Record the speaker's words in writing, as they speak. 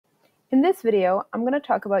In this video, I'm going to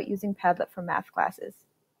talk about using Padlet for math classes.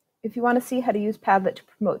 If you want to see how to use Padlet to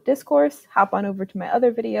promote Discourse, hop on over to my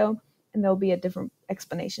other video, and there'll be a different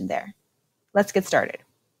explanation there. Let's get started.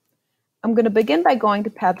 I'm going to begin by going to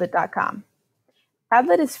Padlet.com.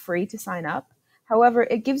 Padlet is free to sign up. However,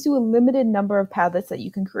 it gives you a limited number of Padlets that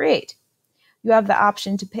you can create. You have the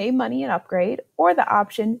option to pay money and upgrade, or the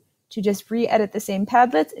option to just re-edit the same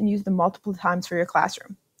Padlets and use them multiple times for your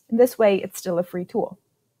classroom. In this way, it's still a free tool.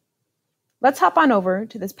 Let's hop on over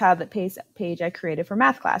to this Padlet page I created for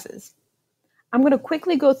math classes. I'm going to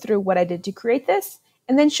quickly go through what I did to create this,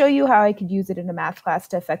 and then show you how I could use it in a math class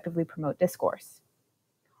to effectively promote Discourse.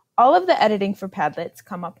 All of the editing for Padlets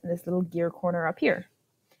come up in this little gear corner up here.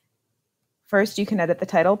 First, you can edit the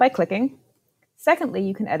title by clicking. Secondly,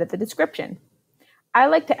 you can edit the description. I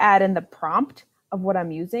like to add in the prompt of what I'm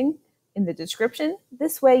using in the description.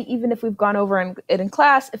 This way, even if we've gone over it in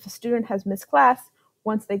class, if a student has missed class,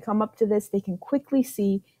 once they come up to this, they can quickly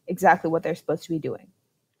see exactly what they're supposed to be doing.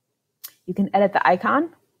 You can edit the icon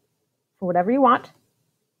for whatever you want,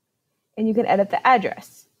 and you can edit the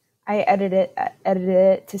address. I edited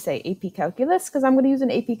it to say AP Calculus because I'm going to use an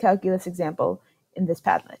AP Calculus example in this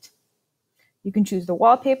Padlet. You can choose the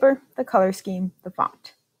wallpaper, the color scheme, the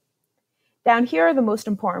font. Down here are the most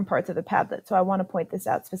important parts of the Padlet, so I want to point this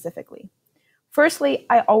out specifically. Firstly,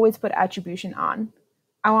 I always put attribution on.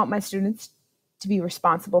 I want my students to be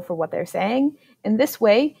responsible for what they're saying, and this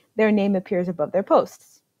way their name appears above their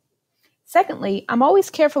posts. Secondly, I'm always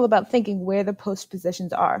careful about thinking where the post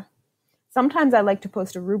positions are. Sometimes I like to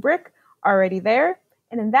post a rubric already there,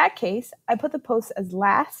 and in that case, I put the post as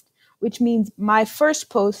last, which means my first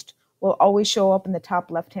post will always show up in the top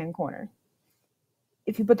left-hand corner.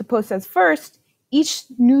 If you put the post as first, each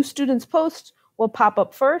new student's post will pop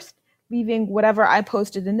up first, leaving whatever I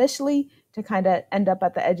posted initially to kind of end up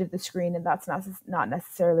at the edge of the screen, and that's not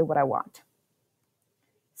necessarily what I want.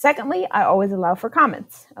 Secondly, I always allow for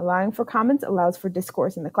comments. Allowing for comments allows for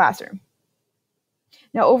discourse in the classroom.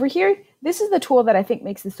 Now over here, this is the tool that I think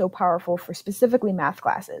makes this so powerful for specifically math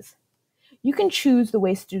classes. You can choose the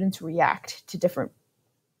way students react to different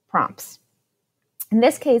prompts. In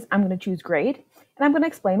this case, I'm going to choose grade, and I'm going to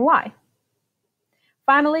explain why.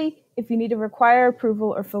 Finally, if you need to require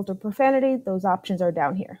approval or filter profanity, those options are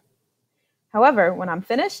down here. However, when I'm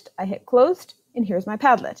finished, I hit closed, and here's my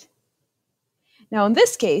Padlet. Now in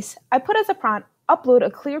this case, I put as a prompt, upload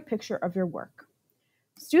a clear picture of your work.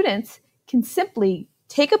 Students can simply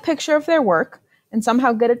take a picture of their work and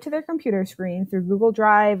somehow get it to their computer screen through Google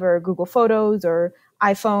Drive or Google Photos or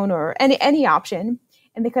iPhone or any option,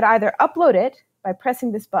 and they could either upload it by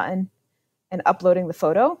pressing this button and uploading the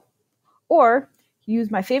photo, or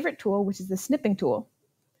use my favorite tool, which is the Snipping Tool.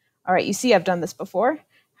 All right, you see I've done this before.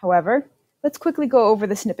 However, let's quickly go over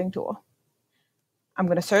the Snipping Tool. I'm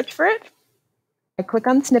going to search for it. I click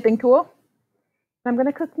on Snipping Tool, and I'm going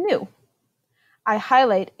to click New. I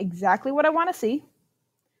highlight exactly what I want to see.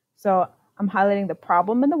 So I'm highlighting the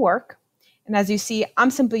problem and the work. And as you see, I'm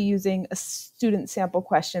simply using a student sample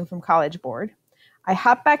question from College Board. I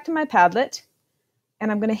hop back to my Padlet,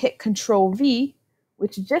 and I'm going to hit Control V,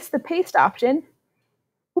 which is just the paste option.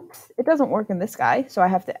 Oops, it doesn't work in this guy, so I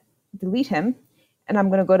have to delete him. And I'm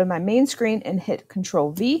going to go to my main screen and hit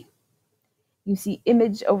Control V. You see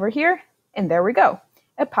image over here, and there we go.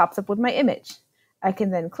 It pops up with my image. I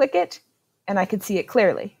can then click it, and I can see it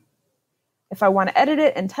clearly. If I want to edit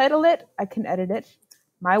it and title it, I can edit it,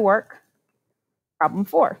 My Work, Problem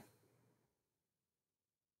 4.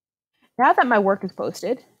 Now that my work is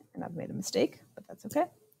posted, and I've made a mistake, but that's okay,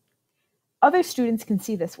 other students can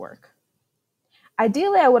see this work.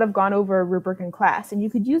 Ideally, I would have gone over a rubric in class, and you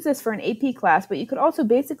could use this for an AP class, but you could also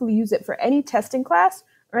basically use it for any testing class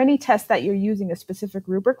or any test that you're using a specific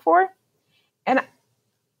rubric for, and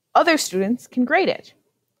other students can grade it.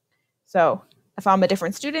 So if I'm a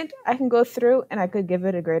different student, I can go through and I could give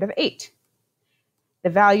it a grade of 8. The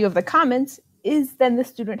value of the comments is then the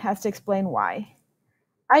student has to explain why.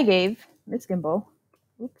 I gave Ms. Gimbel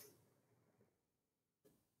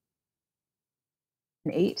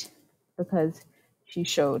an 8 because she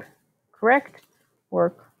showed correct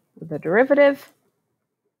work with the derivative,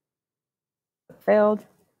 but failed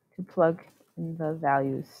to plug in the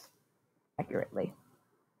values accurately.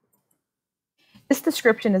 This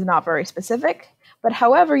description is not very specific, but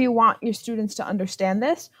however you want your students to understand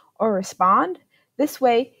this or respond, this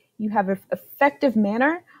way you have an effective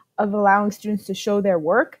manner of allowing students to show their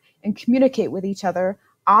work and communicate with each other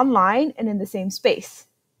online and in the same space.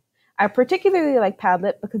 I particularly like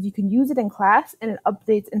Padlet because you can use it in class and it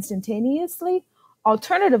updates instantaneously.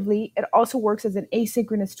 Alternatively, it also works as an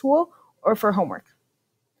asynchronous tool or for homework.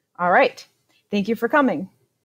 All right, thank you for coming.